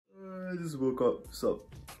I just woke up. What's up?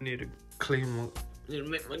 Need to clean my... Need to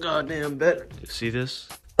make my goddamn bed. You see this?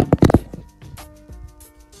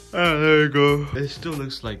 Ah, there you go. It still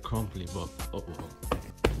looks like crumbly, but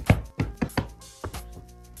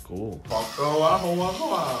cool.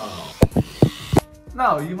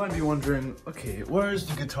 Now you might be wondering, okay, where's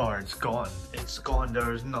the guitar? It's gone. It's gone.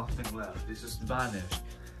 There is nothing left. It's just vanished.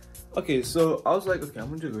 Okay, so I was like, okay, I'm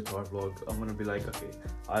gonna do a guitar vlog. I'm gonna be like, okay,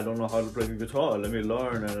 I don't know how to play the guitar. Let me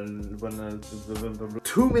learn. And when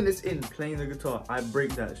 2 minutes in playing the guitar, I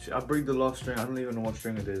break that shit. I break the last string. I don't even know what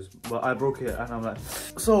string it is, but I broke it, and I'm like,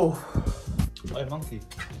 so. Hey, monkey,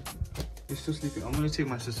 you're still sleeping. I'm gonna take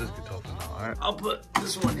my sister's guitar for now. All right, I'll put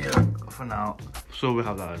this one here for now. So we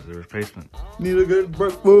have that as a replacement. Need a good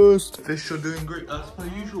breakfast. Fish are doing great as per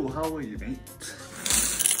usual. How are you, mate?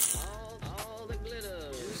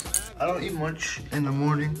 I don't eat much in the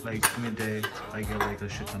morning, like midday. I get like a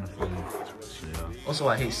shit ton of food. So, yeah. Also,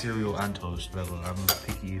 I hate cereal and toast. Regular. I'm a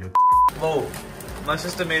picky eater. Oh, my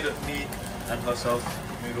sister made me and herself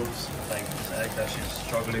noodles, like that she's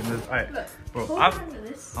struggling with. All right, bro.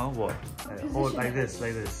 Oh, what? Hold like this,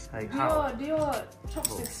 like this. Like how? Do your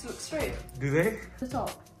chopsticks look straight? Do they? The top.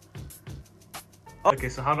 Oh. Okay,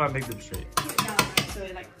 so how do I make them straight? Keep it down, right? So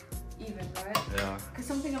like even, right? Yeah. Cause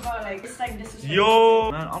something about like it's like this is. Yo,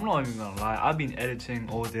 man, I'm not even gonna lie. I've been editing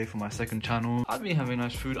all day for my second channel. I've been having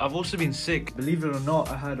nice food. I've also been sick. Believe it or not,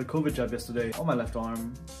 I had a COVID jab yesterday on my left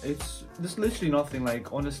arm. It's literally nothing.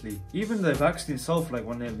 Like honestly, even the vaccine itself, like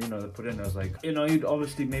when they they put in, I was like, you'd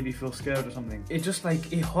obviously maybe feel scared or something. It just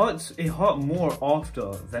like it hurt more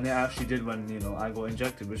after than it actually did when I got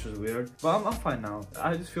injected, which was weird. But I'm fine now.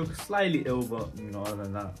 I just feel slightly ill, but other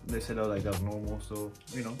than that, they said I was like that normal. So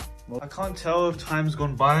well, I can't tell if time's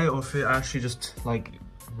gone by or if it actually just like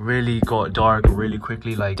really got dark really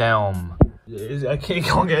quickly. Like damn, I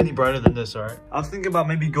can't get any brighter than this. All right, I was thinking about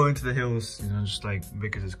maybe going to the hills, just like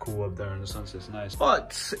because it's cool up there and the sunset's nice.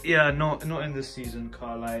 But yeah, not in this season,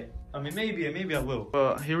 Carlisle. I mean, maybe I will.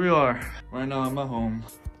 But here we are. Right now I'm at home,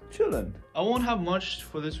 chilling. I won't have much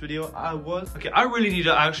for this video. I really need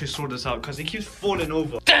to actually sort this out because it keeps falling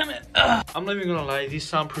over. Damn it! I'm not even gonna lie, these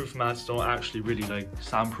soundproof mats don't actually really like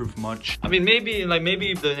soundproof much. I mean, maybe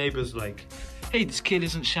if the neighbors like, hey, this kid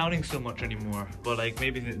isn't shouting so much anymore. But like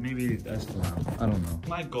maybe that's loud. I don't know.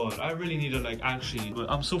 My god, I really need to like actually, but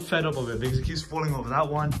I'm so fed up of it because it keeps falling over. That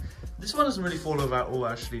one. This one doesn't really fall over at all,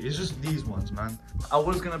 actually. It's just these ones, man. I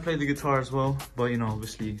was gonna play the guitar as well, but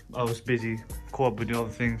obviously I was busy, caught up with the other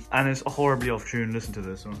things, and it's horribly off tune. Listen to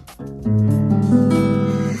this one.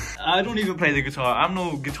 I don't even play the guitar. I'm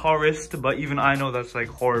no guitarist, but even I know that's like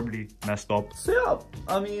horribly messed up. So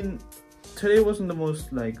yeah, I mean, today wasn't the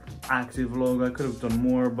most like active vlog. I could have done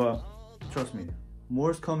more, but trust me,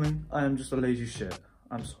 more's coming. I am just a lazy shit.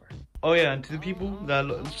 I'm sorry. Oh yeah, and to the people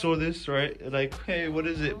that saw this, right? Like, hey, what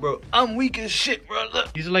is it, bro? I'm weak as shit, bro.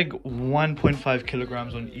 Look. These are like 1.5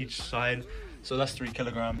 kilograms on each side, so that's 3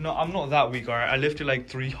 kilograms. No, I'm not that weak, alright? I lifted like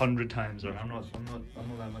 300 times, alright? I'm not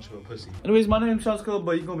that much of a pussy. Anyways, my name's Saka,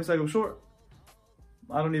 but you can call me Psycho Short.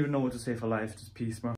 I don't even know what to say for life. Just peace, man.